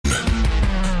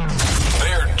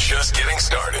just getting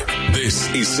started. This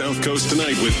is South Coast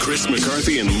Tonight with Chris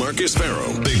McCarthy and Marcus Farrow.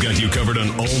 They've got you covered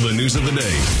on all the news of the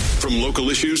day, from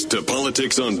local issues to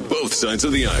politics on both sides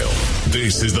of the aisle.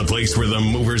 This is the place where the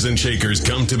movers and shakers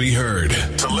come to be heard,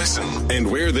 to listen, and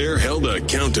where they're held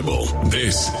accountable.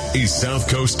 This is South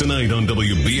Coast Tonight on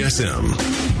WBSM.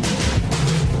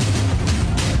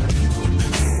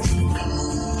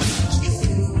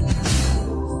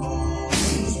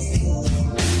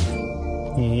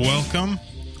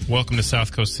 Welcome to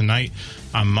South Coast Tonight.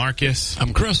 I'm Marcus.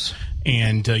 I'm Chris.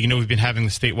 And, we've been having the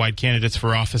statewide candidates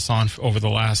for office on over the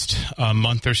last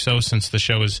month or so since the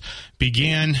show has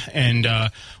began. And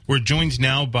we're joined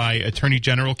now by Attorney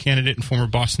General candidate and former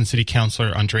Boston City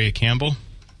Councilor Andrea Campbell.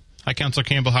 Hi, Councilor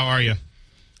Campbell. How are you?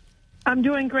 I'm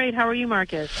doing great. How are you,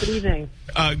 Marcus? Good evening.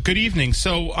 Good evening.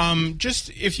 So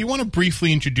just if you want to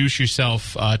briefly introduce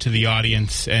yourself to the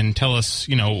audience and tell us,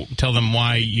 tell them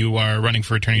why you are running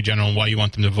for Attorney General and why you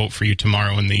want them to vote for you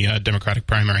tomorrow in the Democratic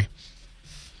primary.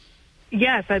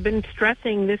 Yes, I've been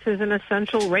stressing this is an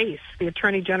essential race. The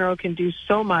Attorney General can do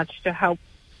so much to help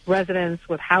residents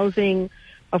with housing,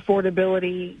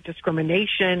 affordability,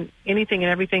 discrimination, anything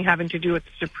and everything having to do with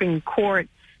the Supreme Court,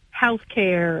 health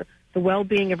care, the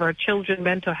well-being of our children,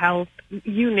 mental health,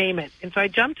 you name it. And so I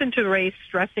jumped into the race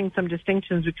stressing some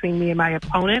distinctions between me and my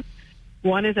opponent.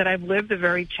 One is that I've lived the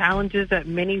very challenges that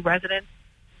many residents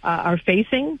are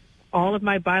facing. All of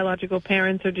my biological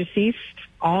parents are deceased.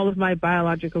 All of my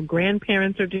biological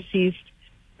grandparents are deceased.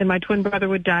 And my twin brother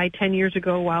would die 10 years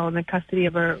ago while in the custody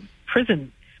of a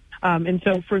prison. And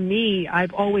so for me,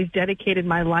 I've always dedicated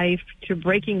my life to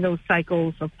breaking those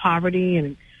cycles of poverty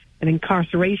and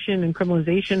incarceration and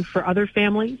criminalization for other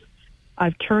families.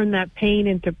 I've turned that pain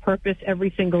into purpose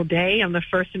every single day. I'm the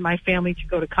first in my family to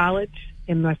go to college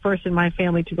and the first in my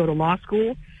family to go to law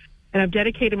school. And I've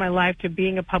dedicated my life to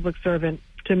being a public servant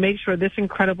to make sure this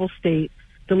incredible state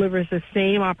delivers the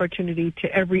same opportunity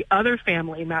to every other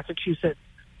family in Massachusetts.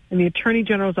 And the Attorney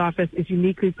General's office is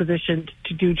uniquely positioned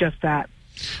to do just that.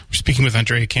 We're speaking with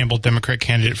Andrea Campbell, Democrat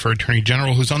candidate for Attorney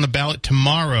General, who's on the ballot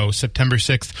tomorrow, September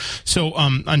 6th. So,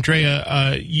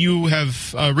 Andrea, you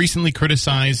have recently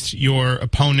criticized your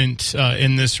opponent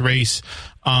in this race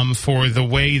for the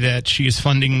way that she is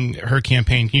funding her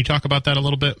campaign. Can you talk about that a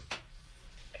little bit?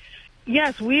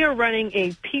 Yes, we are running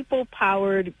a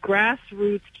people-powered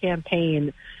grassroots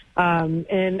campaign.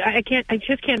 And I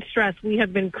just can't stress, we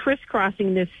have been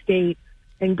crisscrossing this state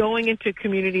and going into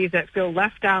communities that feel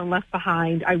left out and left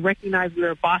behind. I recognize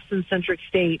we're a Boston-centric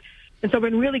state, and so I've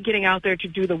been really getting out there to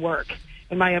do the work.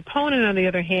 And my opponent, on the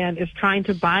other hand, is trying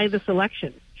to buy this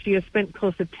election. She has spent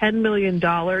close to $10 million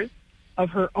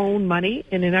of her own money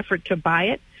in an effort to buy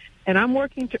it, and I'm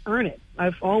working to earn it.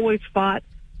 I've always fought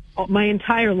my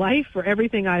entire life for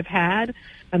everything I've had.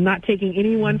 I'm not taking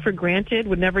anyone for granted,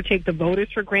 would never take the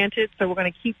voters for granted, so we're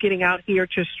going to keep getting out here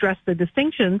to stress the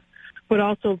distinctions, but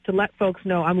also to let folks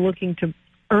know I'm looking to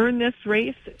earn this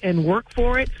race and work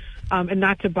for it, and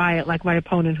not to buy it like my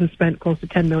opponent who spent close to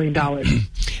 $10 million.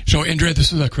 So, Andrea,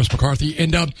 this is Chris McCarthy.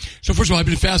 And so, first of all, I've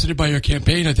been fascinated by your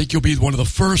campaign. I think you'll be one of the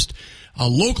first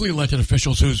locally elected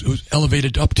officials who's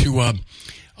elevated up to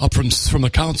up from the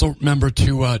council member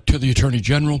to the Attorney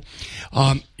General.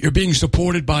 You're being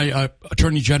supported by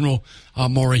Attorney General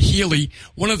Maura Healey.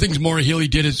 One of the things Maura Healey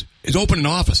did is open an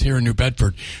office here in New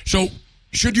Bedford. So,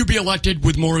 should you be elected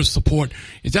with Maura's support,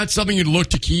 is that something you'd look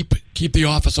to keep the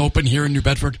office open here in New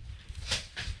Bedford?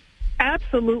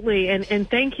 Absolutely, and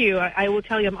thank you. I will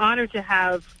tell you, I'm honored to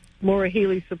have Maura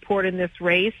Healey's support in this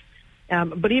race.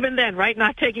 But even then, right,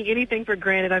 not taking anything for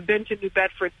granted, I've been to New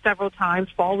Bedford several times,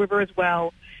 Fall River as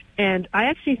well, and I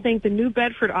actually think the New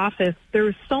Bedford office, there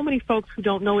are so many folks who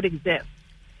don't know it exists.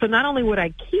 So not only would I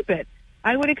keep it,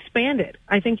 I would expand it.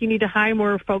 I think you need to hire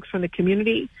more folks from the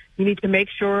community. You need to make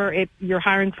sure you're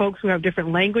hiring folks who have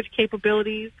different language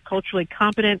capabilities, culturally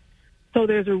competent. So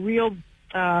there's a real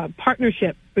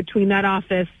partnership between that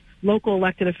office, local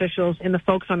elected officials, and the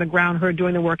folks on the ground who are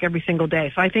doing the work every single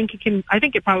day. So I think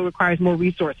it probably requires more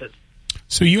resources.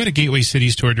 So you had a Gateway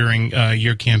Cities tour during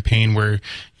your campaign where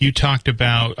you talked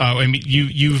about,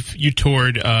 you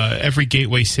toured every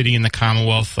gateway city in the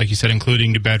Commonwealth, like you said,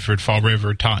 including New Bedford, Fall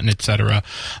River, Taunton, et cetera.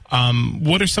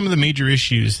 What are some of the major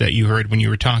issues that you heard when you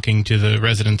were talking to the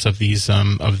residents of these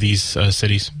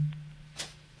cities?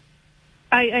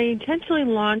 I intentionally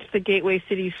launched the Gateway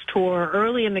Cities tour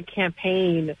early in the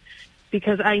campaign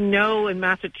because I know in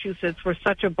Massachusetts we're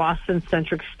such a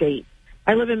Boston-centric state.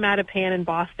 I live in Mattapan in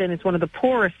Boston. It's one of the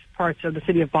poorest parts of the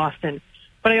city of Boston.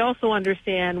 But I also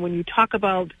understand when you talk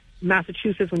about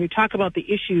Massachusetts, when you talk about the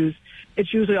issues,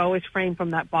 it's usually always framed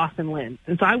from that Boston lens.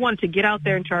 And so I wanted to get out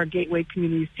there into our gateway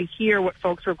communities to hear what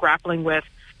folks are grappling with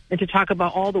and to talk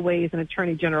about all the ways an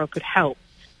attorney general could help.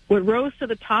 What rose to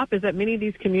the top is that many of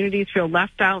these communities feel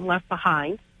left out and left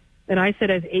behind. And I said,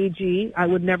 as AG, I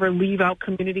would never leave out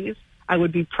communities. I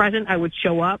would be present. I would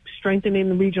show up, strengthening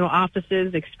the regional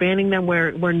offices, expanding them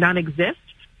where none exist.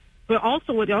 But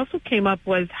also, what also came up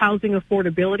was housing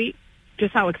affordability,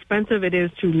 just how expensive it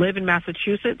is to live in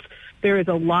Massachusetts. There is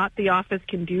a lot the office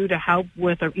can do to help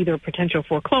with either a potential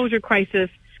foreclosure crisis,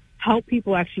 help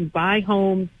people actually buy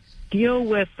homes, deal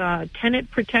with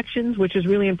tenant protections, which is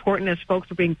really important as folks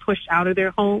are being pushed out of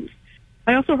their homes.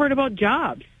 I also heard about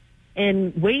jobs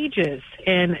and wages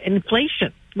and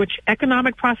inflation, which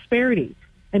economic prosperity,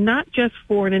 and not just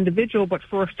for an individual, but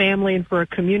for a family and for a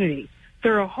community.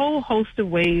 There are a whole host of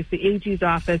ways the AG's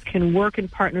office can work in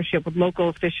partnership with local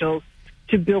officials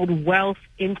to build wealth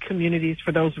in communities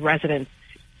for those residents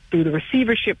through the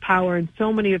receivership power and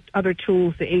so many other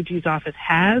tools the AG's office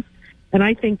has. And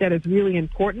I think that is really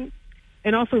important.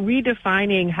 And also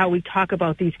redefining how we talk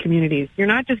about these communities. You're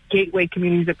not just gateway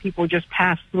communities that people just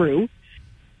pass through.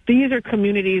 These are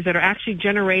communities that are actually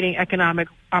generating economic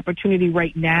opportunity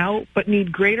right now, but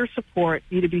need greater support,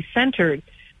 need to be centered.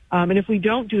 And if we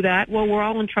don't do that, well, we're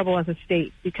all in trouble as a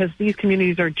state because these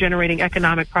communities are generating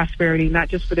economic prosperity, not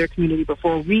just for their community, but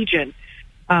for a region.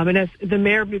 And as the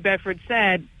mayor of New Bedford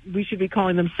said, we should be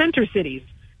calling them center cities,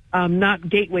 not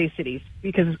gateway cities,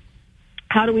 because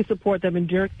how do we support them in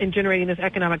generating this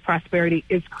economic prosperity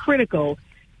is critical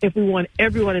if we want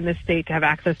everyone in this state to have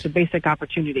access to basic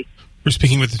opportunity. We're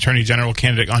speaking with Attorney General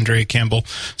candidate Andrea Campbell.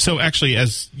 So actually,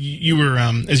 as you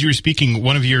were speaking,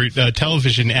 one of your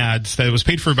television ads that was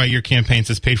paid for by your campaign,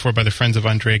 says paid for by the Friends of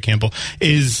Andrea Campbell,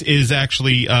 is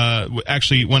actually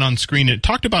went on screen. It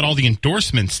talked about all the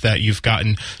endorsements that you've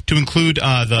gotten, to include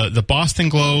the Boston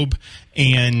Globe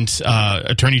and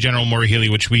Attorney General Maura Healey,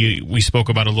 which we spoke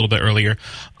about a little bit earlier.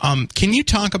 Can you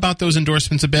talk about those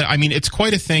endorsements a bit? I mean, it's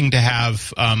quite a thing to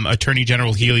have Attorney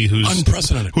General Healey, who's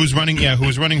unprecedented, who's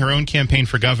running her own campaign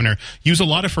for governor, use a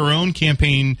lot of her own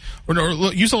campaign or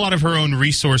use a lot of her own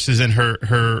resources and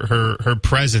her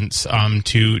presence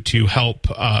to help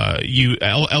you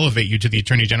elevate you to the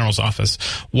Attorney General's office.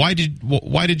 Why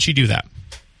did she do that?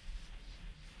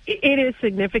 It is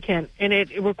significant, and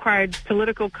it required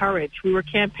political courage. We were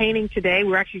campaigning today.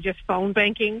 We're actually just phone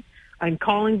banking and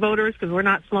calling voters because we're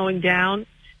not slowing down.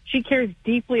 She cares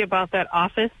deeply about that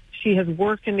office. She has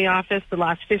worked in the office the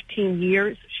last 15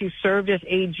 years. She served as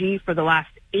AG for the last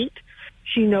 8.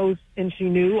 She knows and she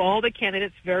knew all the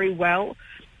candidates very well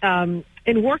and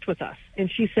worked with us.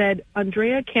 And she said,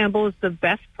 Andrea Campbell is the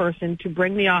best person to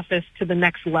bring the office to the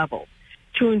next level,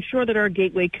 to ensure that our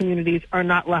gateway communities are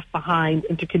not left behind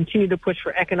and to continue to push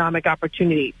for economic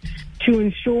opportunity, to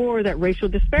ensure that racial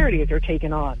disparities are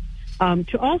taken on,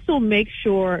 to also make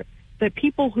sure that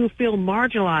people who feel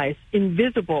marginalized,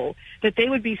 invisible, that they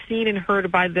would be seen and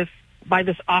heard by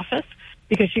this office,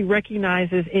 because she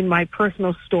recognizes in my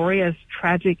personal story, as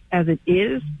tragic as it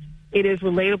is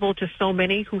relatable to so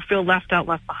many who feel left out,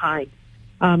 left behind.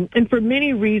 And for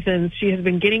many reasons, she has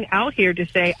been getting out here to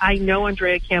say, I know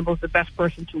Andrea Campbell is the best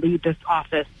person to lead this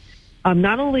office,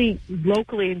 not only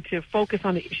locally and to focus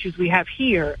on the issues we have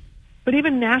here, but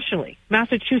even nationally.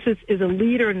 Massachusetts is a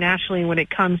leader nationally when it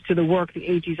comes to the work the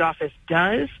AG's office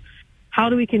does. How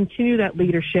do we continue that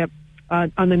leadership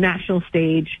on the national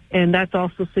stage? And that's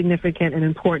also significant and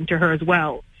important to her as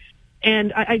well.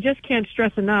 And I just can't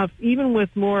stress enough, even with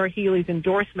Maura Healey's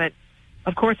endorsement,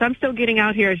 of course, I'm still getting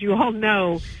out here, as you all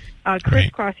know,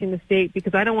 crisscrossing the state,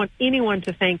 because I don't want anyone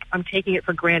to think I'm taking it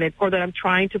for granted or that I'm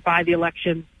trying to buy the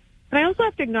election. And I also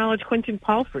have to acknowledge Quentin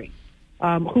Palfrey,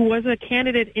 who was a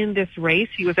candidate in this race.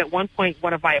 He was at one point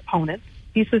one of my opponents.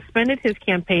 He suspended his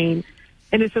campaign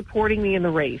and is supporting me in the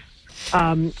race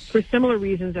for similar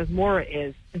reasons as Maura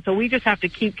is. And so we just have to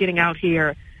keep getting out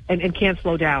here and can't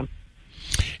slow down.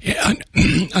 Yeah,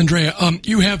 Andrea,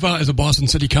 you have, as a Boston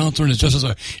City Councilor and just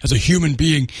as a human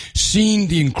being, seen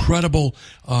the incredible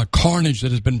carnage that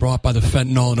has been brought by the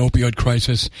fentanyl and opioid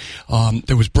crisis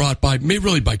that was brought by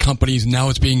companies, and now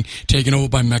it's being taken over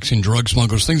by Mexican drug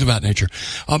smugglers, things of that nature.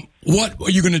 What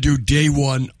are you going to do day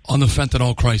one on the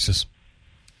fentanyl crisis?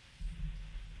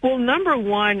 Well, number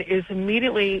one is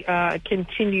immediately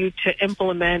continue to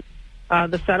implement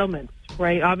the settlements.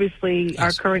 Right. Obviously,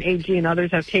 our current AG and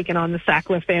others have taken on the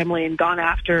Sackler family and gone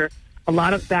after a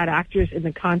lot of bad actors in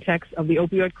the context of the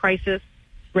opioid crisis.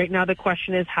 Right now, the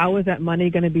question is, how is that money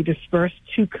going to be dispersed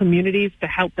to communities to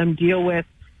help them deal with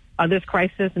this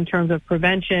crisis in terms of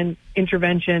prevention,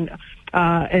 intervention,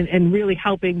 and really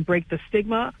helping break the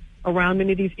stigma around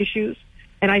many of these issues.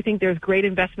 And I think there's great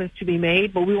investments to be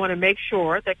made, but we want to make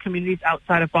sure that communities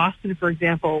outside of Boston, for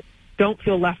example, don't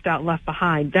feel left out, left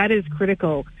behind. That is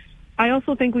critical. I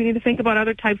also think we need to think about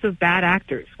other types of bad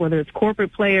actors, whether it's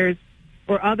corporate players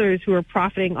or others who are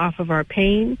profiting off of our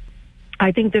pain.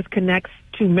 I think this connects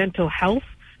to mental health.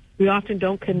 We often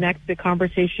don't connect the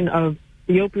conversation of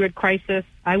the opioid crisis.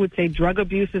 I would say drug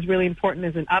abuse is really important.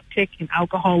 There's an uptick in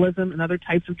alcoholism and other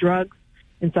types of drugs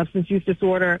and substance use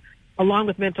disorder, along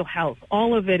with mental health.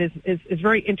 All of it is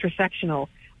very intersectional.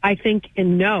 I think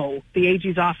and know the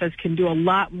AG's office can do a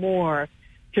lot more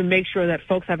to make sure that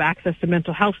folks have access to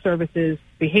mental health services,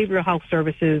 behavioral health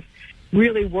services,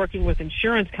 really working with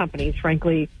insurance companies,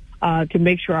 frankly, to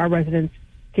make sure our residents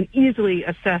can easily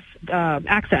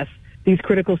access these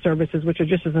critical services, which are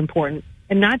just as important.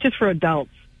 And not just for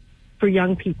adults, for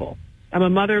young people. I'm a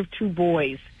mother of 2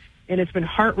 boys, and it's been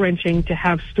heart-wrenching to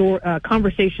have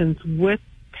conversations with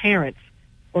parents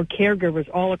or caregivers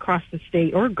all across the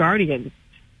state or guardians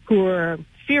who are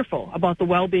fearful about the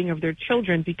well-being of their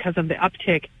children because of the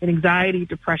uptick in anxiety,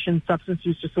 depression, substance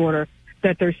use disorder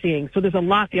that they're seeing. So there's a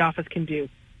lot the office can do.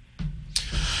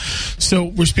 So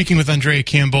we're speaking with Andrea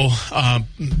Campbell,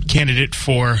 candidate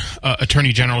for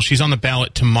Attorney General. She's on the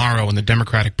ballot tomorrow in the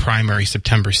Democratic primary,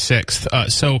 September 6th.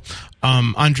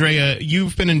 Andrea,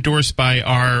 you've been endorsed by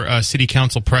our City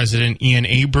Council President, Ian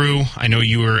Abreu. I know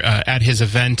you were at his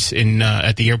event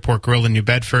at the Airport Grill in New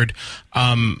Bedford.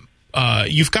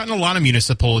 You've gotten a lot of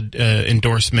municipal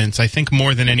endorsements, I think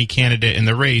more than any candidate in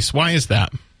the race. Why is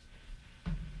that?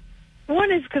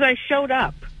 One is because I showed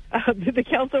up. The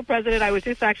council president, I was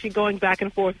just actually going back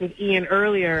and forth with Ian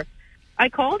earlier. I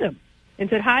called him and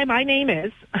said, hi, my name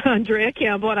is Andrea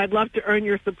Campbell, and I'd love to earn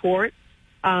your support.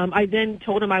 I then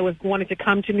told him I wanted to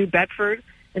come to New Bedford,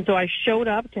 and so I showed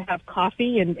up to have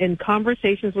coffee and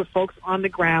conversations with folks on the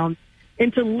ground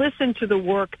and to listen to the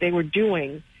work they were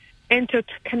doing and to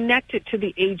connect it to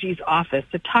the AG's office,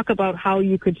 to talk about how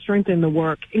you could strengthen the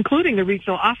work, including the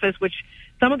regional office, which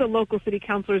some of the local city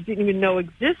councilors didn't even know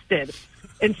existed.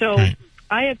 And so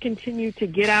I have continued to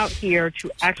get out here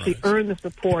to actually earn the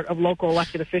support of local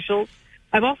elected officials.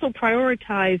 I've also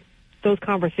prioritized those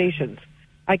conversations.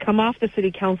 I come off the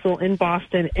city council in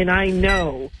Boston, and I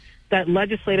know that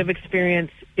legislative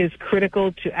experience is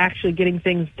critical to actually getting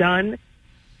things done.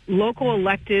 Local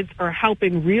electeds are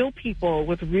helping real people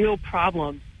with real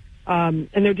problems, and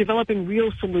they're developing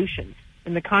real solutions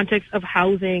in the context of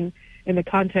housing, in the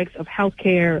context of health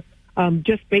care,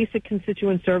 just basic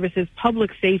constituent services,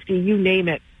 public safety, you name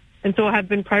it. And so I have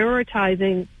been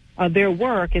prioritizing their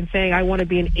work and saying I want to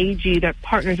be an AG that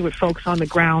partners with folks on the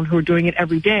ground who are doing it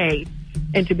every day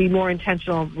and to be more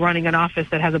intentional running an office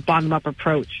that has a bottom-up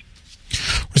approach.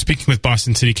 We're speaking with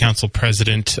Boston City Council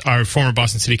President, our former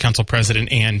Boston City Council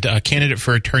President and candidate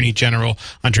for Attorney General,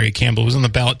 Andrea Campbell, who's on the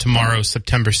ballot tomorrow,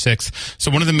 September 6th.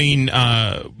 So one of the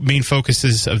main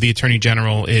focuses of the Attorney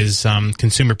General is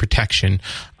consumer protection.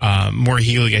 Maura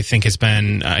Healey, I think, has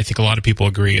been, I think a lot of people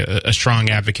agree, a strong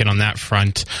advocate on that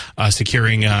front,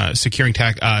 securing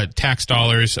tax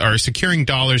dollars, or securing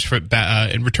dollars for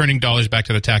and returning dollars back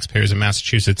to the taxpayers in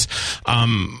Massachusetts.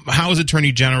 How, as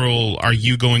Attorney General, are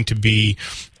you going to be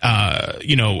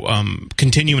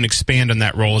continue and expand on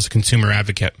that role as a consumer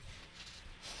advocate?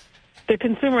 The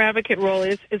consumer advocate role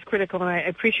is critical, and I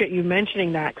appreciate you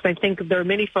mentioning that because I think there are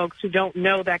many folks who don't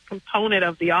know that component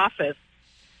of the office.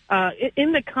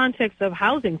 In the context of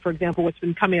housing, for example, which has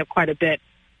been coming up quite a bit,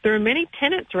 there are many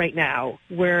tenants right now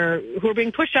who are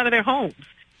being pushed out of their homes.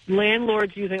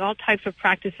 Landlords using all types of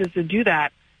practices to do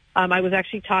that. I was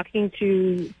actually talking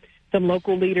to some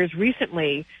local leaders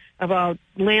recently about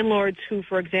landlords who,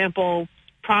 for example,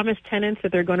 promise tenants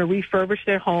that they're going to refurbish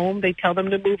their home. They tell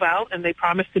them to move out, and they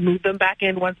promise to move them back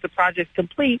in once the project's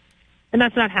complete, and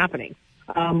that's not happening.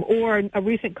 Or a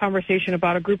recent conversation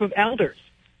about a group of elders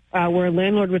where a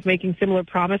landlord was making similar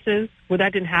promises. Well,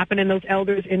 that didn't happen, and those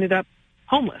elders ended up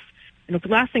homeless. And the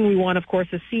last thing we want, of course,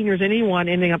 is seniors, anyone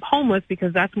ending up homeless,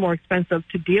 because that's more expensive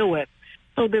to deal with.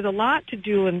 So there's a lot to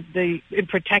do in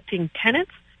protecting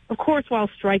tenants, of course, while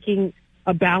striking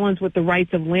a balance with the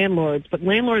rights of landlords. But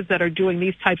landlords that are doing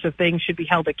these types of things should be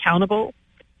held accountable.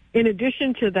 In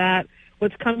addition to that,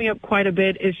 what's coming up quite a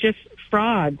bit is just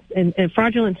fraud and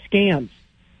fraudulent scams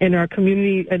in our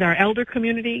community, in our elder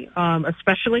community,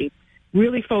 especially.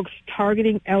 Really folks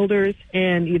targeting elders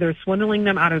and either swindling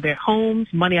them out of their homes,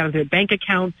 money out of their bank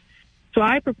accounts. So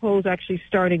I propose actually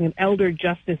starting an elder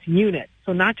justice unit.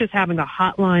 So not just having a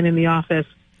hotline in the office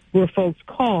where folks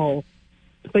call,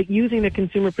 but using the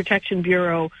Consumer Protection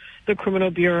Bureau, the Criminal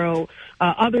Bureau,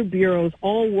 other bureaus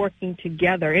all working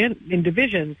together and in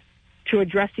divisions to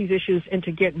address these issues and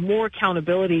to get more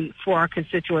accountability for our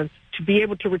constituents to be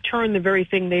able to return the very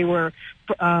thing they were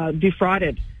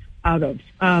defrauded out of.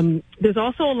 There's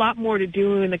also a lot more to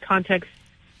do in the context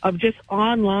of just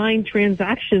online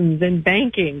transactions and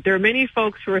banking. There are many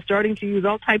folks who are starting to use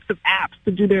all types of apps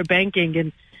to do their banking,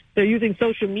 and they're using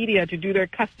social media to do their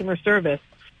customer service.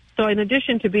 So in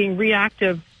addition to being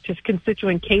reactive to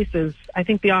constituent cases, I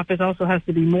think the office also has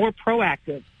to be more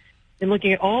proactive in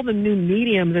looking at all the new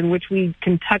mediums in which we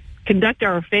conduct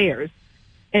our affairs,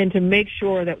 and to make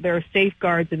sure that there are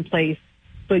safeguards in place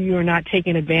so you are not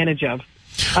taken advantage of.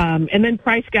 And then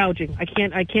price gouging. I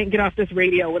can't get off this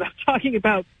radio without talking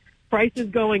about prices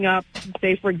going up,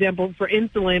 say, for example, for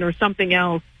insulin or something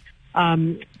else.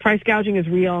 Price gouging is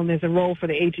real, and there's a role for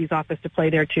the AG's office to play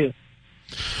there, too.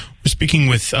 We're speaking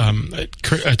with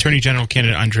Attorney General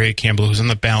candidate Andrea Campbell, who's on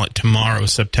the ballot tomorrow,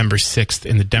 September 6th,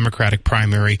 in the Democratic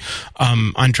primary.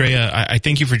 Andrea, I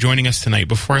thank you for joining us tonight.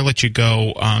 Before I let you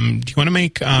go, do you want to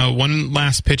make one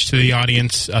last pitch to the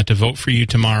audience to vote for you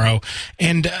tomorrow?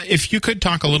 And if you could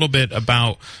talk a little bit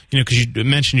about, because you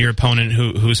mentioned your opponent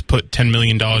who's put $10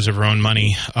 million of her own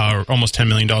money, or almost $10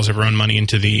 million of her own money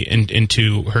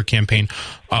into her campaign,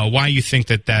 why you think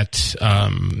that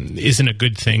isn't a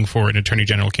good thing for an Attorney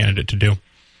General candidate to do.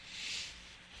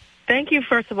 Thank you,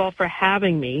 first of all, for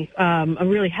having me. I'm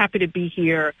really happy to be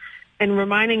here and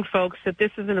reminding folks that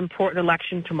this is an important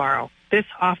election tomorrow. This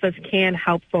office can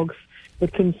help folks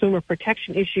with consumer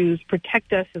protection issues,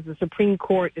 protect us as the Supreme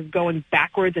Court is going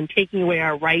backwards and taking away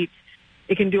our rights.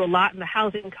 It can do a lot in the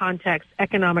housing context,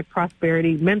 economic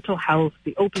prosperity, mental health,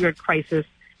 the opioid crisis,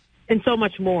 and so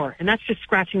much more. And that's just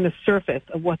scratching the surface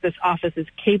of what this office is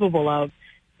capable of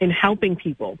in helping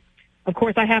people. Of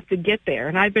course, I have to get there,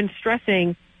 and I've been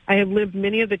stressing I have lived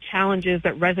many of the challenges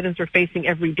that residents are facing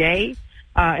every day,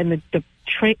 and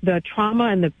the trauma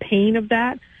and the pain of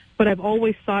that, but I've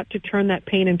always sought to turn that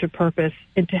pain into purpose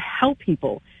and to help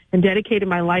people, and dedicated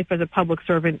my life as a public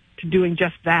servant to doing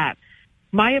just that.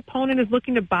 My opponent is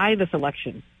looking to buy this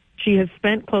election. She has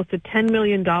spent close to $10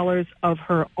 million of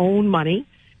her own money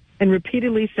and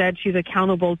repeatedly said she's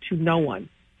accountable to no one.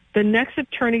 The next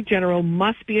Attorney General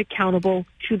must be accountable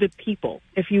to the people.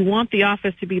 If you want the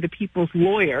office to be the people's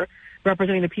lawyer,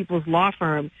 representing the people's law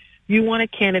firm, you want a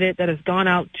candidate that has gone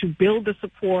out to build the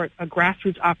support, a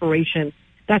grassroots operation.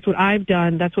 That's what I've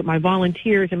done. That's what my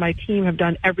volunteers and my team have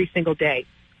done every single day.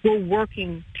 We're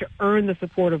working to earn the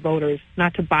support of voters,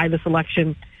 not to buy this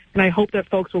election. And I hope that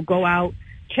folks will go out,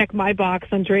 check my box,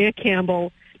 Andrea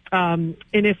Campbell. And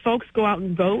if folks go out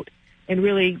and vote, and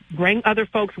really bring other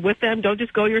folks with them. Don't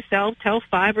just go yourself. Tell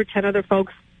 5 or 10 other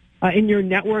folks in your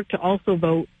network to also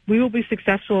vote. We will be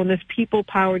successful in this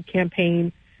people-powered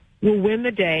campaign. We'll win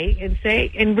the day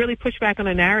and really push back on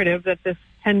a narrative that this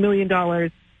 $10 million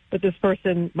that this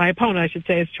person, my opponent, I should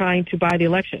say, is trying to buy the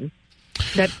election,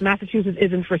 that Massachusetts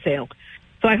isn't for sale.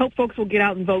 So I hope folks will get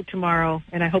out and vote tomorrow,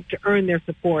 and I hope to earn their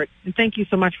support. And thank you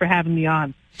so much for having me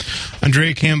on.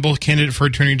 Andrea Campbell, candidate for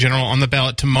Attorney General, on the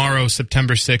ballot tomorrow,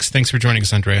 September 6th. Thanks for joining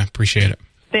us, Andrea. Appreciate it.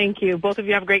 Thank you. Both of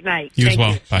you have a great night. You as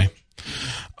well. Bye.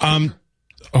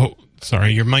 Oh,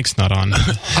 sorry, your mic's not on.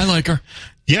 I like her.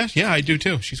 Yeah, I do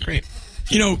too. She's great.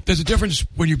 There's a difference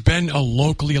when you've been a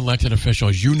locally elected official.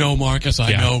 As you know, Marcus,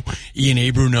 I know, Ian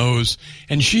Abreu knows,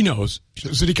 and she knows. She's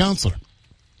a city councilor.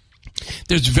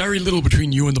 There's very little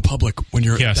between you and the public when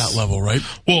you're at that level, right?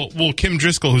 Well, Kim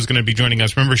Driscoll, who's going to be joining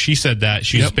us, remember she said that.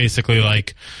 She's basically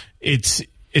like, it's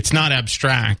not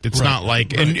abstract. It's not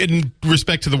like, in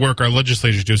respect to the work our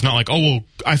legislators do, it's not like, oh, well,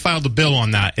 I filed a bill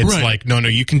on that. It's like, no,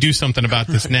 you can do something about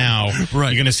this now.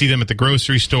 You're going to see them at the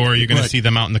grocery store. You're going to see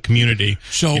them out in the community.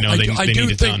 So they do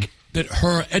need it think done. That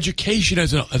her education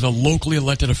as a locally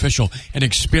elected official and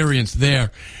experience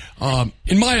there,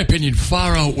 in my opinion,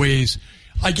 far outweighs.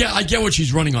 I get what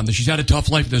she's running on. She's had a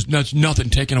tough life. There's nothing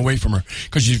taken away from her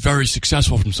because she's very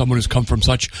successful from someone who's come from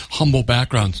such humble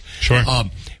backgrounds. Sure.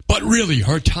 But really,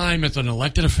 her time as an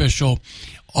elected official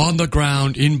on the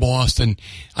ground in Boston,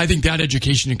 I think that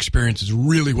education experience is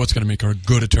really what's going to make her a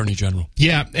good Attorney General.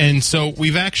 Yeah, and so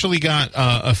we've actually got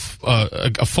a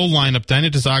full lineup. Diana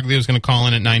DeZoglio is going to call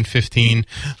in at 9:15.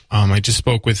 I just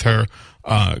spoke with her.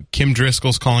 Kim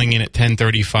Driscoll's calling in at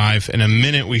 10:35. In a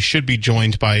minute, we should be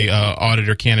joined by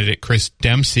Auditor candidate Chris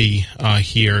Dempsey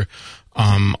here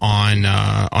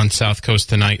on South Coast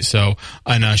tonight. So,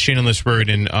 and Shannon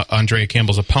Lisbird and Andrea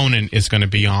Campbell's opponent is going to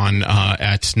be on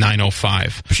at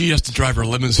 9:05. She has to drive her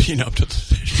limousine up to the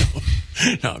station.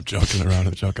 No, I'm joking around.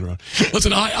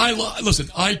 Listen,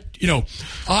 I'm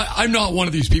not one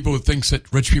of these people who thinks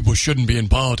that rich people shouldn't be in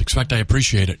politics. In fact, I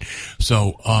appreciate it.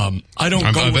 So, I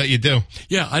don't go. I bet you do.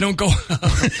 Yeah, I don't go.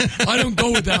 I don't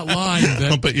go with that line.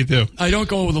 I'll bet you do. I don't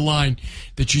go with the line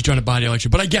that she's trying to buy the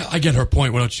election. But I get her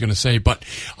point. What else she's going to say? But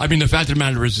I mean, the fact of the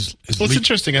matter is well, it's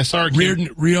interesting. I saw her. Shannon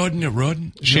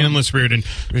Reardon.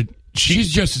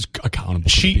 She's just as accountable.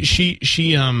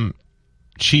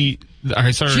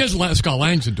 I saw her, she has Scott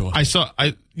Lang's endorsement.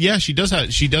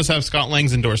 She does have Scott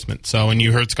Lang's endorsement. So, and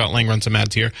you heard Scott Lang run some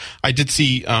ads here. I did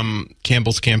see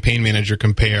Campbell's campaign manager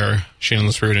compare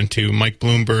Shannon Reardon to Mike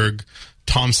Bloomberg,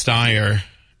 Tom Steyer,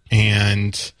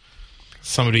 and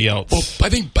somebody else. Well, I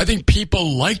think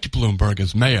people liked Bloomberg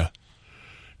as mayor.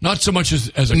 Not so much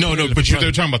as a no, but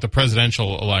they're talking about the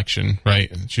presidential election,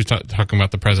 right? She's talking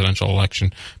about the presidential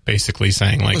election, basically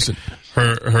saying like, listen,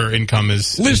 her income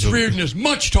is. Liz Reardon is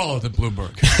much taller than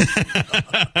Bloomberg.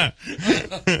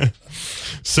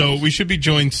 So we should be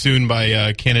joined soon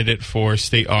by candidate for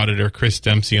state auditor Chris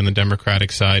Dempsey on the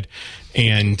Democratic side,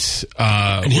 and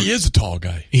he is a tall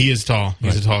guy. He is tall.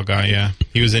 He's a tall guy. Yeah,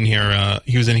 he was in here.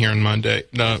 He was in here on Monday.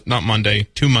 No, not Monday.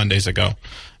 2 Mondays ago,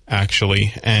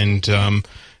 actually, and.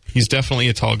 He's definitely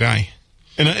a tall guy.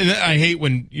 And I hate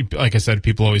when, like I said,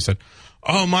 people always said,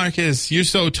 oh, Marcus, you're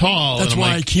so tall. That's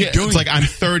why I keep doing it. It's like, I'm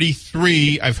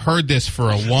 33. I've heard this for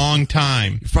a long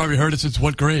time. You've probably heard it since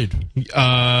what grade?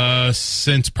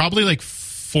 Since probably like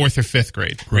 4th or 5th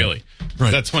grade, really.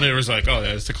 Right. That's when it was like, oh,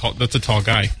 that's a tall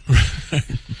guy.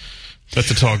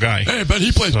 That's a tall guy. Hey, but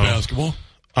he plays basketball.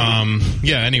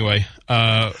 Yeah, anyway.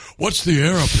 What's the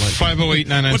air up like?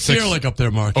 508-996. What's the air like up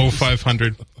there, Marcus?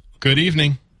 0500. Good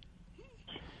evening.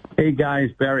 Hey, guys.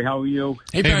 Barry, how are you?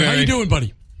 Hey, Barry. How you doing,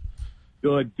 buddy?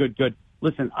 Good.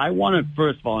 Listen, I want to,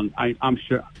 first of all, and I'm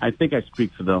sure, I think I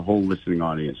speak for the whole listening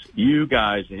audience. You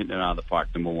guys are hitting it out of the park,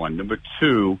 number one. Number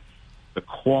two, the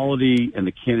quality and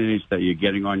the candidates that you're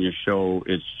getting on your show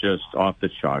is just off the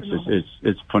charts.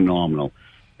 It's phenomenal.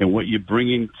 And what you're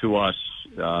bringing to us,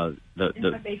 the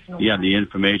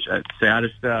information. Sarah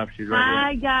Steph, she's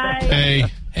right here. Hi,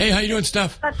 guys. Hey, how you doing,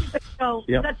 Steph? Such a good show.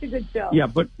 Yep. Such a good show. Yeah,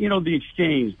 but the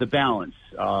exchange, the balance,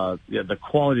 the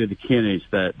quality of the candidates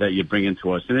that you bring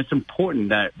into us, and it's important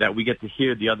that we get to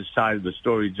hear the other side of the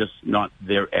story, just not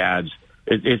their ads.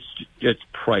 It's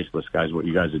priceless, guys. What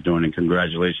you guys are doing, and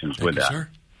congratulations with that. Sir.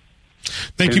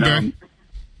 Thank you, Barry.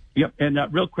 Yep, and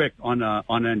real quick on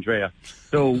Andrea.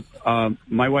 So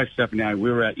my wife Stephanie and I, we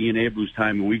were at Ian Abreu's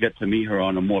time, and we got to meet her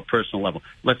on a more personal level.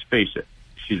 Let's face it,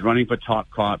 she's running for top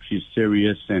cop. She's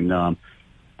serious and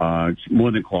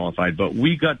more than qualified. But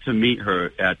we got to meet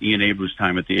her at Ian Abreu's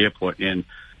time at the airport, and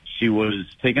she was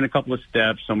taking a couple of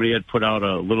steps. Somebody had put out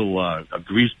a little a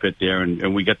grease pit there,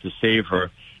 and we got to save her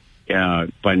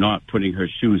by not putting her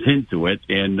shoes into it.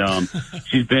 And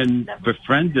she's been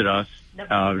befriended us.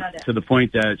 To the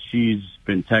point that she's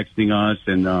been texting us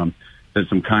and said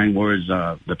some kind words,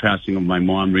 the passing of my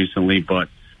mom recently. But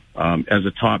as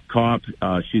a top cop,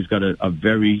 she's got a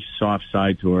very soft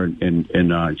side to her,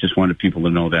 and just wanted people to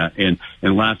know that. And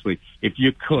lastly, if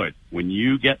you could, when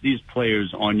you get these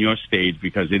players on your stage,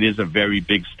 because it is a very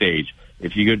big stage,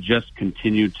 if you could just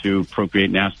continue to procreate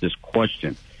and ask this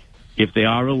question. If they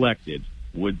are elected,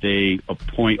 would they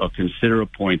appoint or consider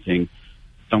appointing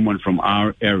someone from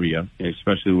our area,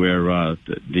 especially where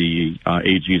the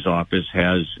AG's office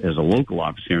has, as a local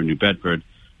office here in New Bedford,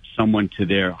 someone to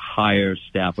their higher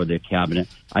staff or their cabinet?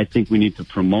 I think we need to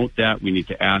promote that. We need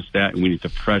to ask that, and we need to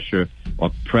pressure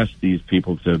or press these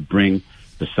people to bring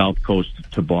the South Coast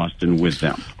to Boston with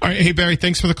them. All right. Hey, Barry,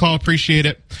 thanks for the call. Appreciate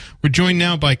it. We're joined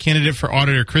now by candidate for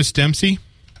auditor Chris Dempsey.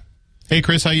 Hey,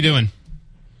 Chris, how you doing?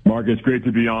 Marcus, great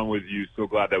to be on with you. So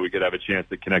glad that we could have a chance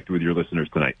to connect with your listeners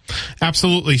tonight.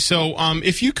 Absolutely. So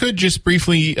if you could just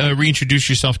briefly reintroduce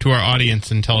yourself to our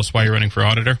audience and tell us why you're running for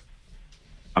auditor.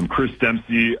 I'm Chris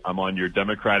Dempsey. I'm on your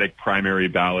Democratic primary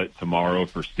ballot tomorrow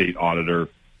for state auditor.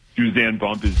 Suzanne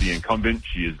Bump is the incumbent.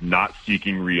 She is not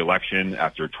seeking re-election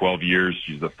after 12 years.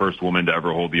 She's the first woman to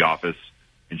ever hold the office,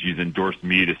 and she's endorsed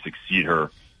me to succeed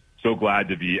her. So glad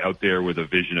to be out there with a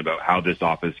vision about how this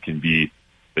office can be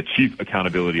the chief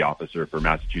accountability officer for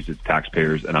Massachusetts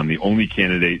taxpayers, and I'm the only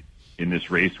candidate in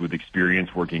this race with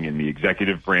experience working in the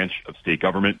executive branch of state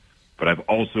government, but I've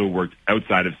also worked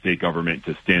outside of state government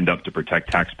to stand up to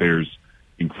protect taxpayers,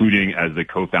 including as the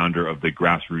co-founder of the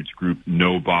grassroots group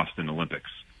No Boston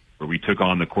Olympics, where we took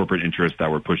on the corporate interests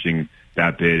that were pushing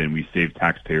that bid, and we saved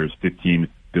taxpayers $15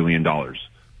 billion. So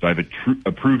I have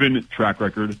a proven track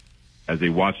record as a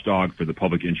watchdog for the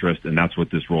public interest, and that's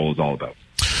what this role is all about.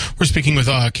 We're speaking with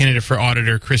candidate for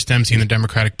auditor Chris Dempsey in the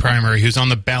Democratic primary, who's on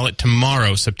the ballot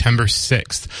tomorrow, September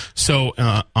 6th. So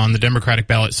on the Democratic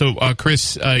ballot. So,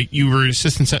 Chris, you were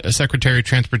Assistant Secretary of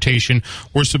Transportation.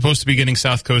 We're supposed to be getting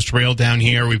South Coast Rail down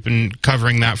here. We've been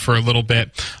covering that for a little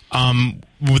bit.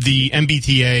 The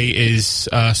MBTA is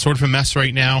sort of a mess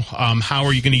right now. How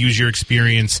are you going to use your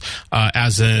experience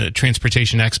as a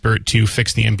transportation expert to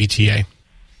fix the MBTA?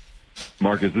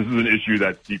 Marcus, this is an issue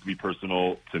that's deeply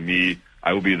personal to me.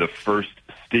 I will be the first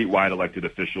statewide elected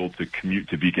official to commute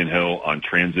to Beacon Hill on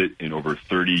transit in over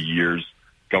 30 years.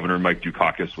 Governor Mike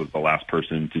Dukakis was the last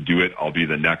person to do it. I'll be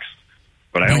the next.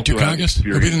 But Mike Dukakis?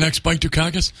 You'll be the next Mike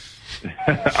Dukakis?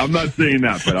 I'm not saying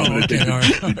that, but I'm going to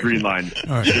take the green line,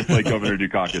 right. Just like Governor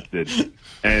Dukakis did.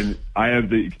 And I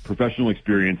have the professional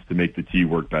experience to make the T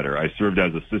work better. I served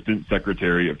as Assistant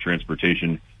Secretary of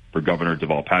Transportation for Governor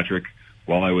Deval Patrick.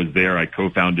 While I was there, I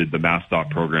co-founded the Mass Stop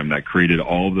program that created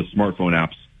all of the smartphone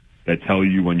apps that tell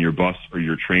you when your bus or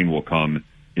your train will come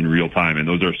in real time. And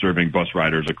those are serving bus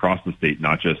riders across the state,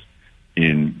 not just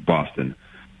in Boston.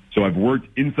 So I've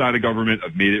worked inside of government.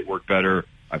 I've made it work better.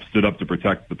 I've stood up to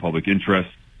protect the public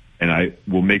interest, and I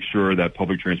will make sure that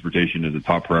public transportation is a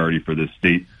top priority for this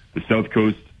state. The South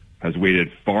Coast has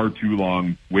waited far too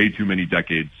long, way too many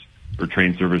decades for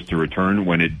train service to return.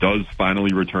 When it does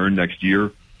finally return next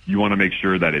year, you want to make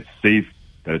sure that it's safe,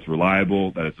 that it's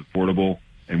reliable, that it's affordable,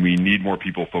 and we need more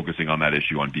people focusing on that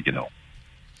issue on Beacon Hill.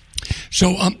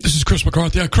 So this is Chris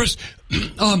McCarthy. Chris,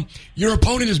 your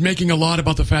opponent is making a lot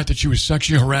about the fact that she was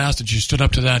sexually harassed and she stood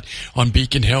up to that on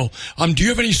Beacon Hill. Do you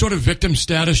have any sort of victim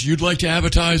status you'd like to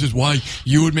advertise as why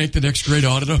you would make the next great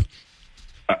auditor?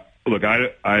 Look,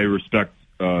 I respect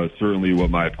certainly what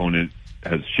my opponent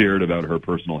has shared about her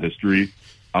personal history.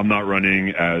 I'm not running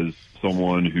as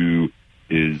someone who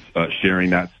is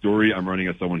sharing that story. I'm running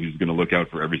as someone who's going to look out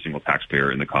for every single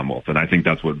taxpayer in the Commonwealth, and I think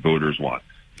that's what voters want.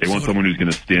 They want someone who's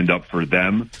going to stand up for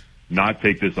them, not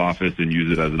take this office and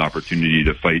use it as an opportunity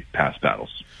to fight past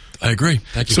battles. I agree.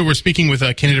 Thank you. So we're speaking with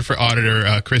candidate for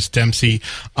auditor Chris Dempsey.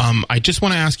 I just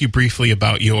want to ask you briefly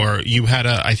about you had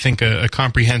a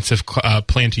comprehensive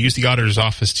plan to use the auditor's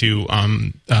office to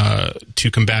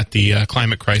combat the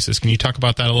climate crisis. Can you talk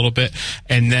about that a little bit,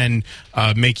 and then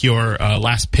make your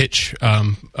last pitch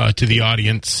to the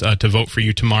audience to vote for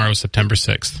you tomorrow, September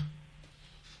 6th?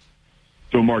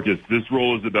 So, Marcus, this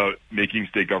role is about making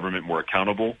state government more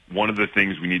accountable. One of the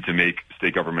things we need to make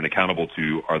state government accountable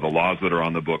to are the laws that are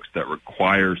on the books that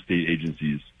require state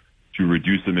agencies to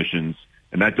reduce emissions.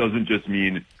 And that doesn't just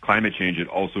mean climate change. It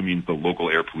also means the local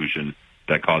air pollution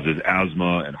that causes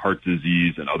asthma and heart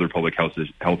disease and other public health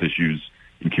issues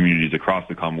in communities across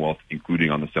the Commonwealth, including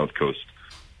on the South Coast.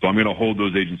 So I'm going to hold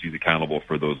those agencies accountable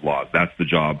for those laws. That's the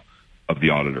job of the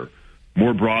auditor.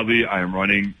 More broadly, I am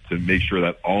running to make sure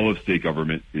that all of state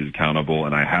government is accountable,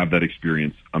 and I have that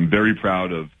experience. I'm very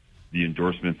proud of the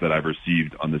endorsements that I've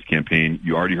received on this campaign.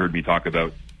 You already heard me talk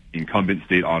about incumbent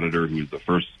state auditor, who is the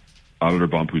first auditor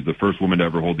bump, who's the first woman to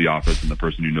ever hold the office and the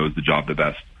person who knows the job the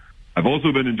best. I've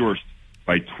also been endorsed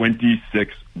by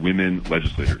 26 women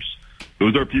legislators.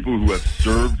 Those are people who have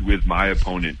served with my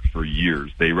opponent for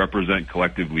years. They represent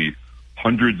collectively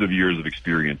hundreds of years of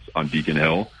experience on Beacon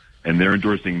Hill, and they're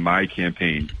endorsing my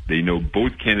campaign. They know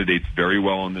both candidates very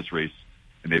well in this race,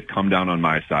 and they've come down on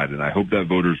my side. And I hope that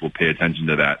voters will pay attention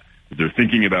to that as they're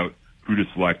thinking about who to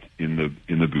select in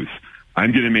the booth.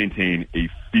 I'm going to maintain a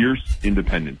fierce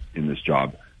independence in this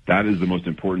job. That is the most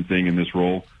important thing in this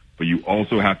role. But you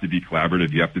also have to be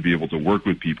collaborative. You have to be able to work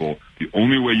with people. The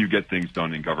only way you get things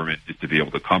done in government is to be able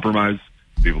to compromise,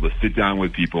 be able to sit down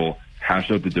with people,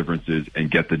 hash out the differences, and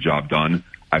get the job done.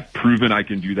 I've proven I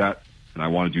can do that, and I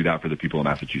want to do that for the people of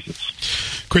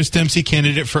Massachusetts. Chris Dempsey,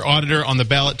 candidate for auditor on the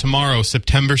ballot tomorrow,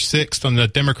 September 6th on the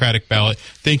Democratic ballot.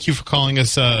 Thank you for calling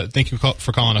us. Thank you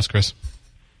for calling us, Chris.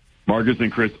 Marcus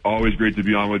and Chris, always great to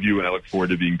be on with you, and I look forward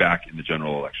to being back in the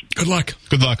general election. Good luck.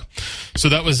 Good luck. So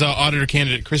that was auditor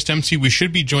candidate Chris Dempsey. We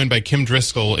should be joined by Kim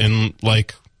Driscoll in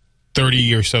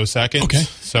 30 or so seconds. Okay.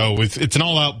 So it's an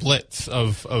all-out blitz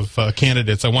of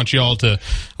candidates. I wanted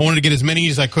to get as many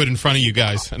as I could in front of you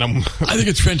guys, and I think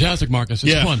it's fantastic, Marcus.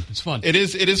 It's fun. It's fun. It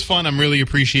is fun. I'm really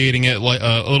appreciating it. A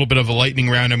little bit of a lightning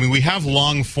round. I mean, we have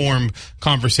long-form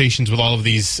conversations with all of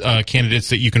these candidates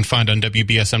that you can find on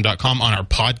WBSM.com on our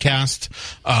podcast.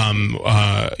 On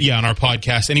our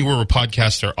podcast, anywhere where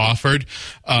podcasts are offered.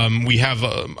 We have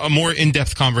a more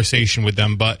in-depth conversation with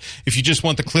them. But if you just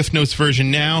want the Cliff Notes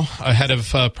version now, ahead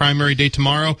of primary day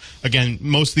tomorrow. Again,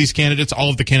 most of these candidates, all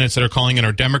of the candidates that are calling in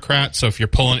are Democrats. So if you're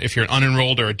an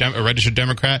unenrolled or a registered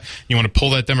Democrat, you want to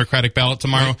pull that Democratic ballot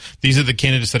tomorrow, these are the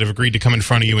candidates that have agreed to come in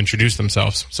front of you and introduce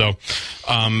themselves. So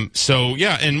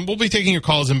yeah, and we'll be taking your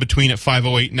calls in between at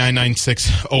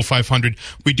 508-996-0500.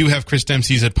 We do have Chris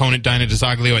Dempsey's opponent, Dinah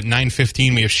DeZoglio, at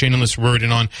 9:15. We have Shane and Liz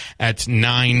Ruridan on at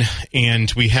 9,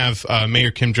 and we have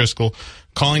Mayor Kim Driscoll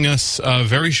calling us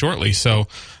very shortly. So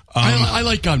I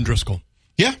like Driscoll.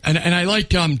 Yeah, and I like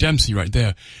Dempsey right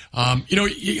there.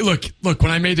 Look.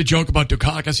 When I made the joke about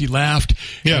Dukakis, he laughed.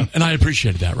 Yeah, and I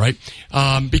appreciated that, right?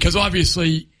 Because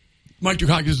obviously, Mike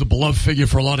Dukakis is a beloved figure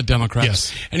for a lot of Democrats.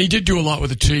 Yes. And he did do a lot with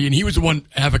the T, and he was the one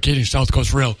advocating South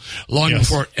Coast Rail long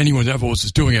before anyone ever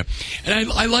was doing it.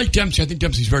 And I like Dempsey. I think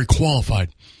Dempsey's very qualified.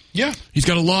 Yeah. He's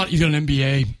got an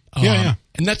MBA. Yeah.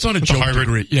 And that's not a joke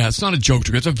degree. Yeah, it's not a joke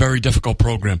degree. It's a very difficult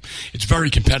program. It's very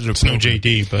competitive. It's no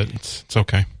JD, but it's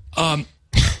okay.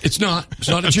 It's not. It's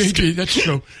not a JD. That's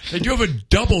true. They do have a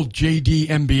double JD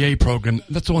MBA program.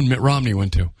 That's the one Mitt Romney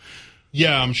went to.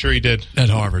 Yeah, I'm sure he did. At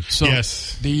Harvard. So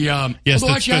yes.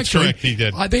 That's correct. He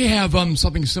did. They have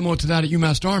something similar to that at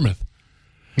UMass Dartmouth.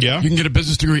 Yeah. You can get a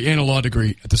business degree and a law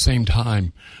degree at the same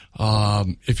time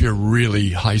if you're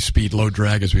really high speed, low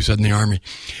drag, as we said in the Army.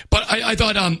 But I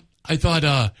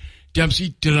thought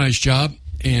Dempsey did a nice job,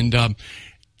 and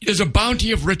there's a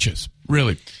bounty of riches,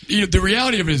 really. The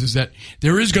reality of it is that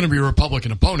there is going to be a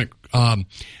Republican opponent,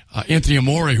 Anthony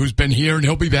Amore, who's been here, and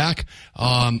he'll be back.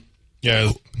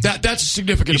 Yeah, that's a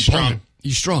significant opponent.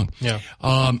 He's strong. Yeah.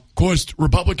 Of course,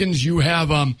 Republicans, you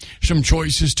have some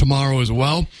choices tomorrow as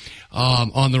well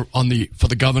for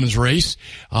the governor's race.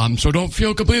 So don't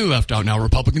feel completely left out now,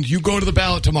 Republicans. You go to the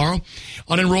ballot tomorrow.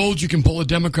 Unenrolled, you can pull a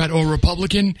Democrat or a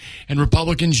Republican, and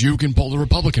Republicans, you can pull the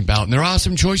Republican ballot. And there are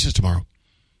some choices tomorrow.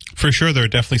 For sure, there are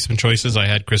definitely some choices. I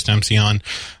had Chris Dempsey on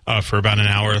for about an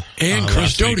hour. And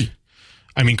Chris Doty.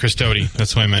 Chris Doty.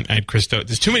 That's what I meant. I had Chris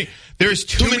Doty. There's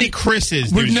too many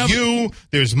Chris's. There's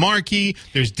there's Markey,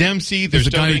 there's Dempsey, there's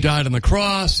a guy who died on the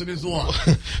cross. It is a lot.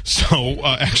 So,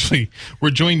 actually,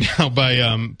 we're joined now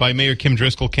by Mayor Kim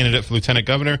Driscoll, candidate for Lieutenant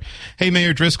Governor. Hey,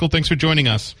 Mayor Driscoll, thanks for joining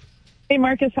us. Hey,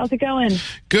 Marcus, how's it going?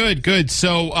 Good.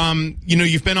 So,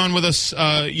 you've been on with us,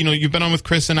 you've been on with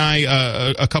Chris and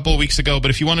I a couple of weeks ago,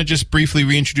 but if you want to just briefly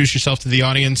reintroduce yourself to the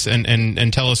audience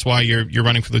and tell us why you're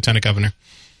running for Lieutenant Governor.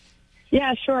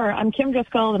 Yeah, sure. I'm Kim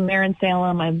Driscoll, the mayor in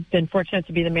Salem. I've been fortunate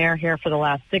to be the mayor here for the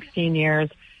last 16 years,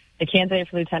 a candidate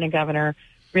for lieutenant governor.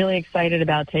 Really excited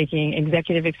about taking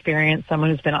executive experience, someone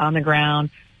who's been on the ground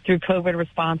through COVID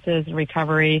responses and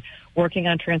recovery, working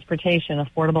on transportation,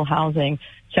 affordable housing,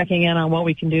 checking in on what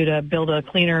we can do to build a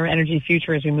cleaner energy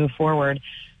future as we move forward.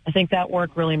 I think that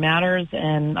work really matters,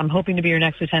 and I'm hoping to be your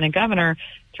next lieutenant governor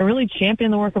to really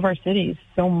champion the work of our cities.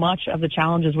 So much of the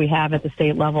challenges we have at the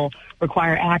state level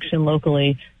require action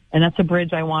locally, and that's a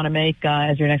bridge I want to make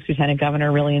as your next lieutenant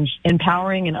governor, really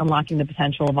empowering and unlocking the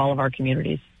potential of all of our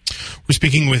communities. We're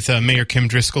speaking with Mayor Kim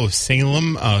Driscoll of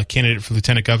Salem, candidate for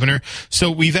lieutenant governor. So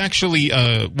we've actually,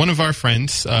 one of our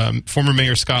friends, former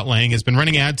Mayor Scott Lang, has been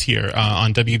running ads here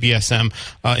on WBSM,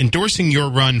 endorsing your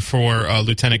run for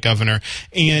lieutenant governor.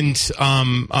 And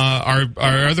our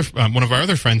other one of our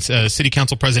other friends, City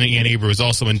Council President Ann Aber, has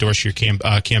also endorsed your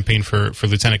campaign for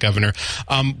lieutenant governor.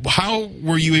 How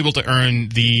were you able to earn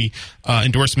the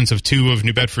endorsements of two of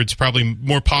New Bedford's probably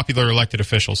more popular elected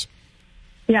officials?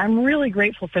 Yeah, I'm really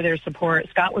grateful for their support.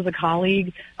 Scott was a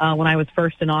colleague when I was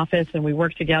first in office, and we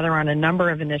worked together on a number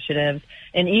of initiatives.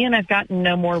 And Ian, I've gotten to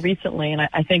know more recently, and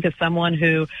I think as someone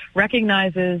who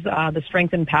recognizes the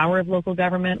strength and power of local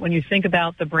government, when you think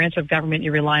about the branch of government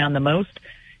you rely on the most,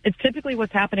 it's typically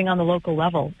what's happening on the local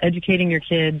level, educating your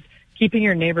kids, keeping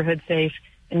your neighborhood safe,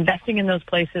 investing in those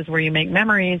places where you make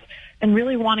memories, and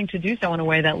really wanting to do so in a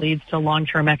way that leads to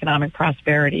long-term economic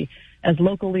prosperity. As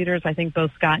local leaders, I think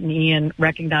both Scott and Ian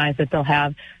recognize that they'll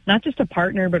have not just a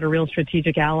partner, but a real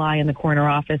strategic ally in the corner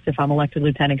office if I'm elected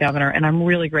lieutenant governor, and I'm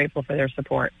really grateful for their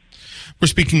support. We're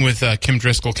speaking with Kim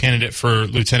Driscoll, candidate for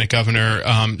lieutenant governor.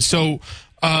 So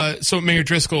Mayor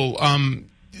Driscoll,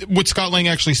 what Scott Lang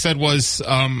actually said was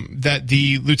that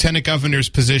the lieutenant governor's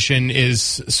position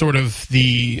is sort of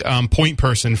the point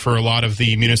person for a lot of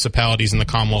the municipalities in the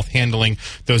Commonwealth handling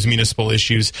those municipal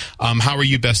issues. How are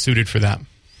you best suited for that?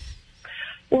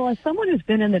 Well, as someone who's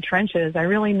been in the trenches, I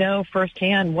really know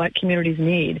firsthand what communities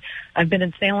need. I've been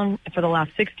in Salem for the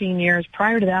last 16 years.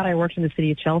 Prior to that, I worked in the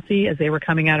city of Chelsea as they were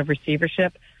coming out of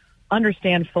receivership.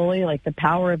 understand fully like the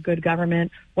power of good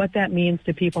government, what that means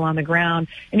to people on the ground.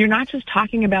 And you're not just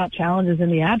talking about challenges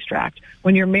in the abstract.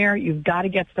 When you're mayor, you've got to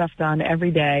get stuff done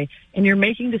every day, and you're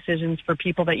making decisions for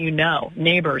people that you know,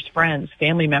 neighbors, friends,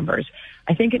 family members.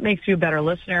 I think it makes you a better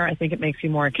listener. I think it makes you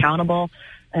more accountable.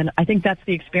 And I think that's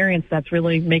the experience that's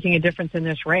really making a difference in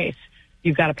this race.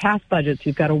 You've got to pass budgets.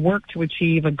 You've got to work to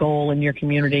achieve a goal in your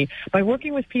community by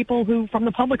working with people who, from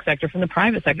the public sector, from the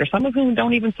private sector, some of whom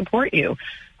don't even support you.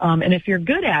 And if you're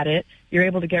good at it, you're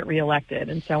able to get reelected.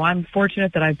 And so I'm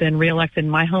fortunate that I've been reelected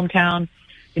in my hometown,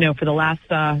 for the last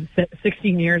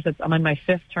 16 years. I'm in my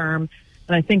 5th term.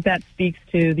 And I think that speaks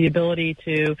to the ability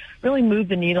to really move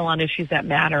the needle on issues that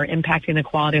matter, impacting the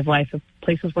quality of life of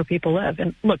places where people live.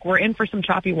 And look, we're in for some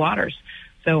choppy waters.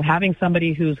 So having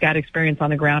somebody who's got experience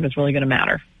on the ground is really going to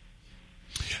matter.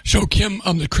 So, Kim,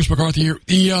 Chris McCarthy here.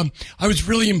 I was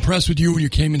really impressed with you when you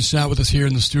came and sat with us here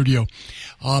in the studio.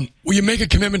 Will you make a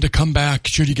commitment to come back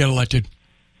should you get elected?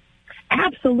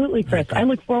 Absolutely, Chris. Okay. I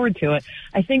look forward to it.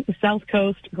 I think the South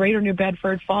Coast, Greater New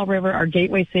Bedford, Fall River, our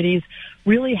gateway cities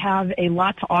really have a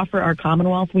lot to offer our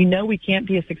Commonwealth. We know we can't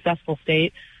be a successful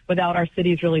state without our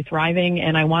cities really thriving,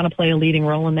 and I want to play a leading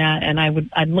role in that. And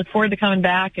I'd look forward to coming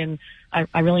back, and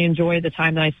I really enjoy the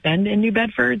time that I spend in New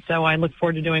Bedford, so I look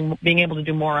forward to being able to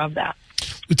do more of that.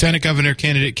 Lieutenant Governor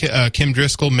candidate Kim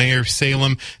Driscoll, Mayor of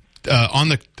Salem, on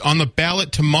the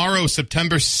ballot tomorrow,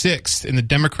 September 6th, in the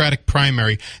Democratic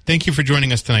primary. Thank you for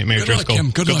joining us tonight, Mayor Driscoll.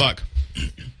 Luck, Kim. Good luck.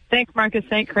 Thanks, Marcus.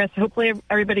 Thanks, Chris. Hopefully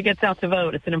everybody gets out to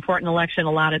vote. It's an important election,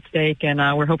 a lot at stake, and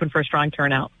we're hoping for a strong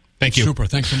turnout. Thank you. Super.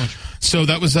 Thanks so much. So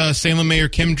that was Salem Mayor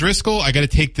Kim Driscoll. I got to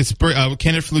take this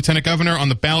candidate for Lieutenant Governor on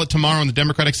the ballot tomorrow on the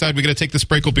Democratic side. We got to take this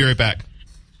break. We'll be right back.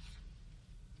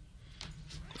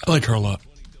 I like her a lot.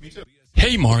 Me too.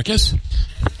 Hey, Marcus.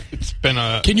 It's been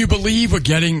a. Can you believe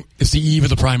it's the eve of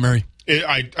the primary?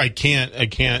 I can't.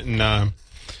 And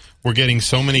we're getting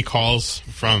so many calls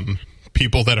from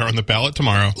people that are on the ballot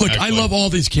tomorrow. Look, actually. I love all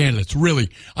these candidates, really.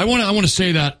 I want to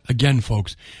say that again,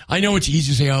 folks. I know it's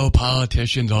easy to say, oh,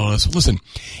 politicians, all this. Listen,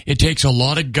 it takes a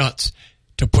lot of guts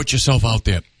to put yourself out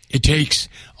there. It takes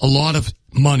a lot of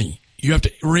money. You have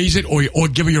to raise it or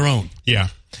give it your own. Yeah,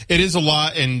 it is a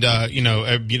lot, and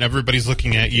everybody's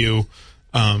looking at you.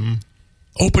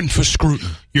 Open for scrutiny.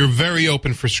 You're very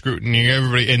open for scrutiny.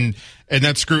 Everybody, and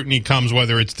that scrutiny comes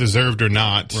whether it's deserved or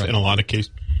not. Right. In a lot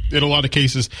of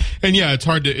cases, and yeah, it's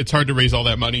hard to raise all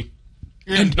that money.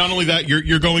 And not only that,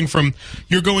 you're going from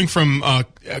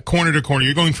corner to corner.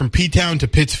 You're going from P-Town to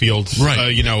Pittsfield,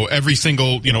 right? Every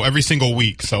single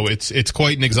week. So it's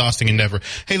quite an exhausting endeavor.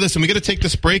 Hey, listen, we got to take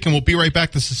this break, and we'll be right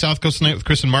back. This is South Coast Tonight with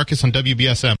Chris and Marcus on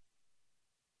WBSM.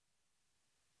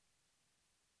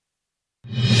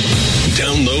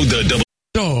 Download the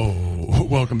So,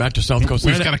 welcome back to South Coast.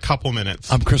 We've got a couple minutes.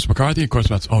 I'm Chris McCarthy. Of course,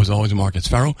 that's always Marcus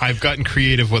Farrow. I've gotten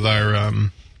creative with our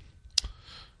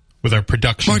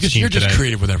production Marcus, team you're just today.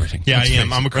 creative with everything. Yeah, I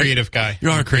am. I'm a creative guy.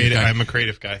 You are a creative guy. I'm a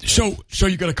creative guy. So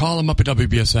you got to call him up at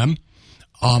WBSM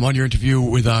on your interview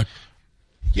with...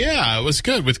 Yeah, it was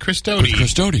good with Chris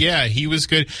Doty. Yeah, he was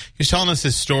good. He was telling us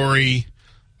his story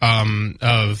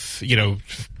of,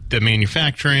 the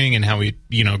manufacturing and how he,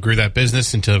 grew that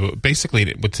business into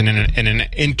basically what's an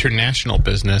international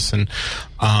business. And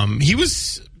he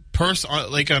was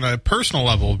on a personal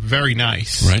level, very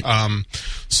nice. Right.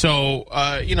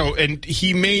 And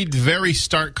he made very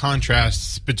stark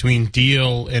contrasts between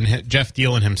Jeff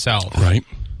Deal and himself. Right.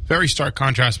 Very stark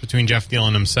contrast between Jeff Deal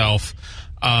and himself.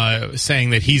 Saying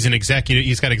that he's an executive,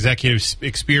 he's got executive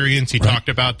experience. He talked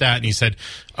about that, and he said,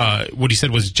 what he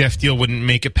said was Jeff Deal wouldn't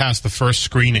make it past the first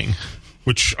screening,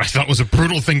 which I thought was a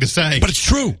brutal thing to say. But it's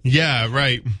true. Yeah,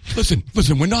 right. Listen,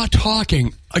 we're not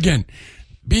talking, again,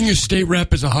 being a state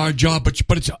rep is a hard job,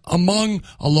 but it's among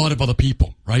a lot of other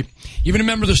people, right? Even a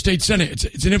member of the state senate,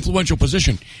 it's an influential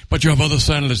position, but you have other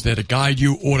senators there to guide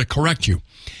you or to correct you.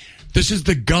 This is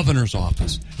the governor's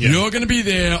office. Yeah. You're going to be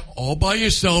there all by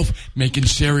yourself making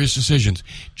serious decisions.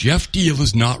 Jeff Deal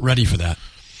is not ready for that.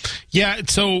 Yeah,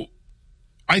 so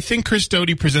I think Chris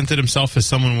Doty presented himself as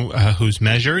someone who's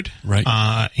measured, right,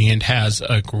 and has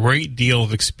a great deal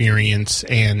of experience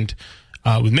and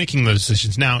with making those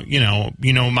decisions. Now,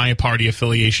 my party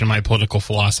affiliation, my political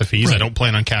philosophies. Right. I don't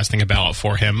plan on casting a ballot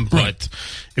for him, but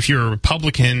if you're a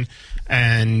Republican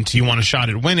and you want a shot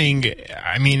at winning,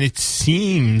 I mean, it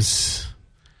seems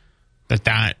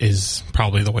that is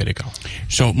probably the way to go.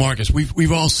 So, Marcus,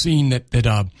 we've all seen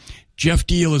that Jeff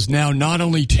Deal is now not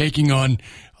only taking on,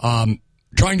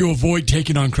 trying to avoid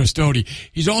taking on Chris Doty,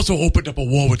 he's also opened up a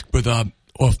war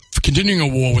or continuing a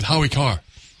war with Howie Carr.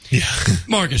 Yeah.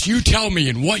 Marcus, you tell me,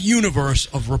 in what universe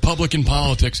of Republican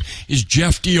politics is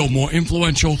Jeff Deal more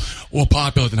influential or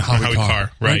popular than Howie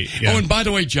Carr? Right. Yeah. Oh, and by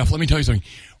the way, Jeff, let me tell you something.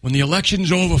 When the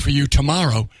election's over for you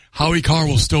tomorrow, Howie Carr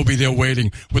will still be there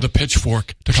waiting with a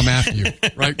pitchfork to come after you,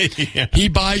 right? Yeah. He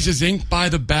buys his ink by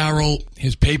the barrel,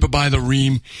 his paper by the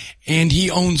ream, and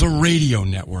he owns a radio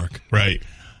network. Right.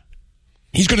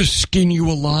 He's going to skin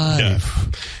you alive. Yeah.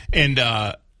 And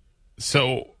Talk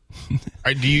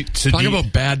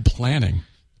about bad planning.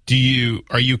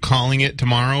 Are you calling it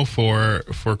tomorrow for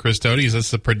Chris Doty? Is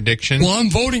this the prediction? Well, I'm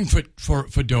voting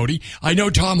for Doty. I know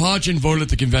Tom Hodgson voted at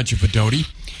the convention for Doty.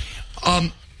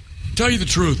 Tell you the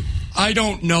truth, I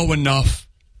don't know enough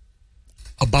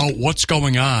about what's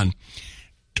going on,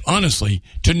 honestly,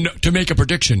 to make a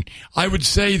prediction. I would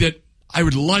say that I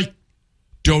would like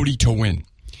Doty to win.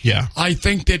 Yeah. I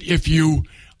think that if you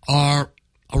are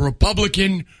a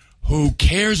Republican who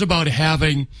cares about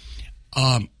having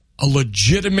a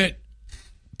legitimate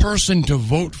person to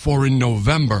vote for in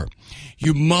November,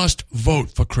 you must vote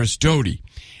for Chris Doty.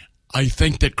 I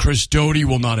think that Chris Doty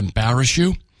will not embarrass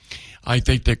you. I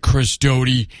think that Chris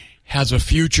Doty has a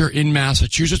future in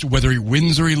Massachusetts, whether he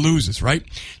wins or he loses, right?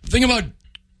 The thing about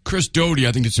Chris Doty,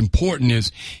 I think it's important,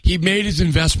 is he made his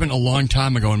investment a long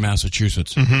time ago in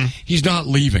Massachusetts. Mm-hmm. He's not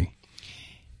leaving.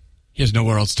 He has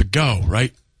nowhere else to go,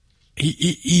 right?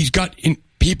 He's got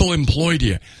people employed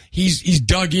here. He's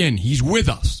dug in. He's with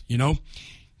us, you know?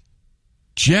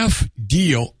 Jeff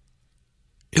Deal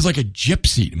is like a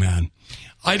gypsy, man.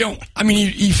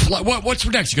 What's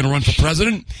next? You're going to run for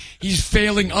president? He's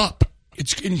failing up.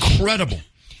 It's incredible.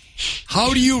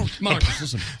 How do you, Marcus,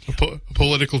 listen.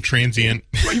 Political transient.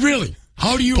 Really?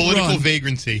 How do you Political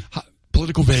vagrancy.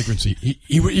 Political vagrancy.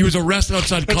 He was arrested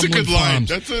outside Cumberland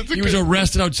Farms. He was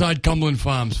arrested outside Cumberland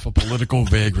Farms for political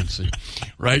vagrancy,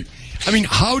 right? I mean,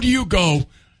 how do you go,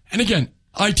 and again,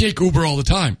 I take Uber all the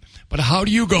time, but how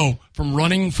do you go from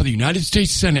running for the United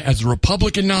States Senate as a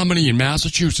Republican nominee in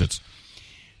Massachusetts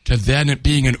to then it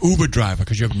being an Uber driver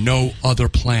because you have no other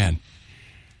plan?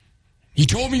 He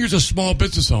told me he was a small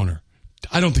business owner.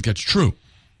 I don't think that's true.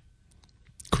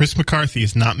 Chris McCarthy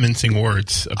is not mincing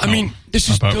words about,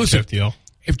 Jeff Deal.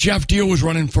 If Jeff Deal was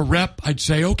running for rep, I'd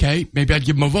say, okay, maybe I'd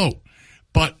give him a vote.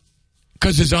 But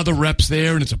because there's other reps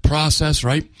there and it's a process,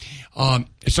 right?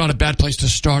 It's not a bad place to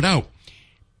start out.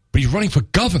 But he's running for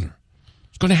governor.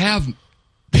 He's going to have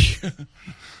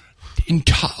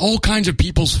all kinds of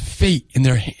people's fate in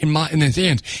their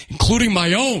hands, including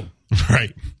my own.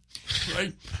 Right.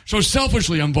 Right. So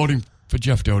selfishly, I'm voting for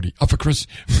Jeff Doty. For Chris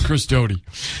Doty.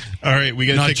 All right, we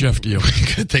got to Jeff Deal. We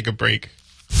got to take a break.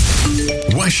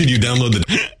 Why should you download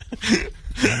the?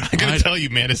 I got to tell you,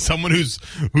 man, as someone who's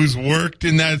worked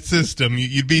in that system,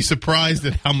 you'd be surprised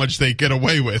at how much they get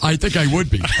away with. I think I would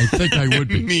be. I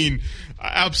mean,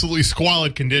 absolutely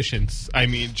squalid conditions. I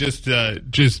mean, just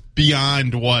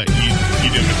beyond what you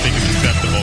didn't think is acceptable.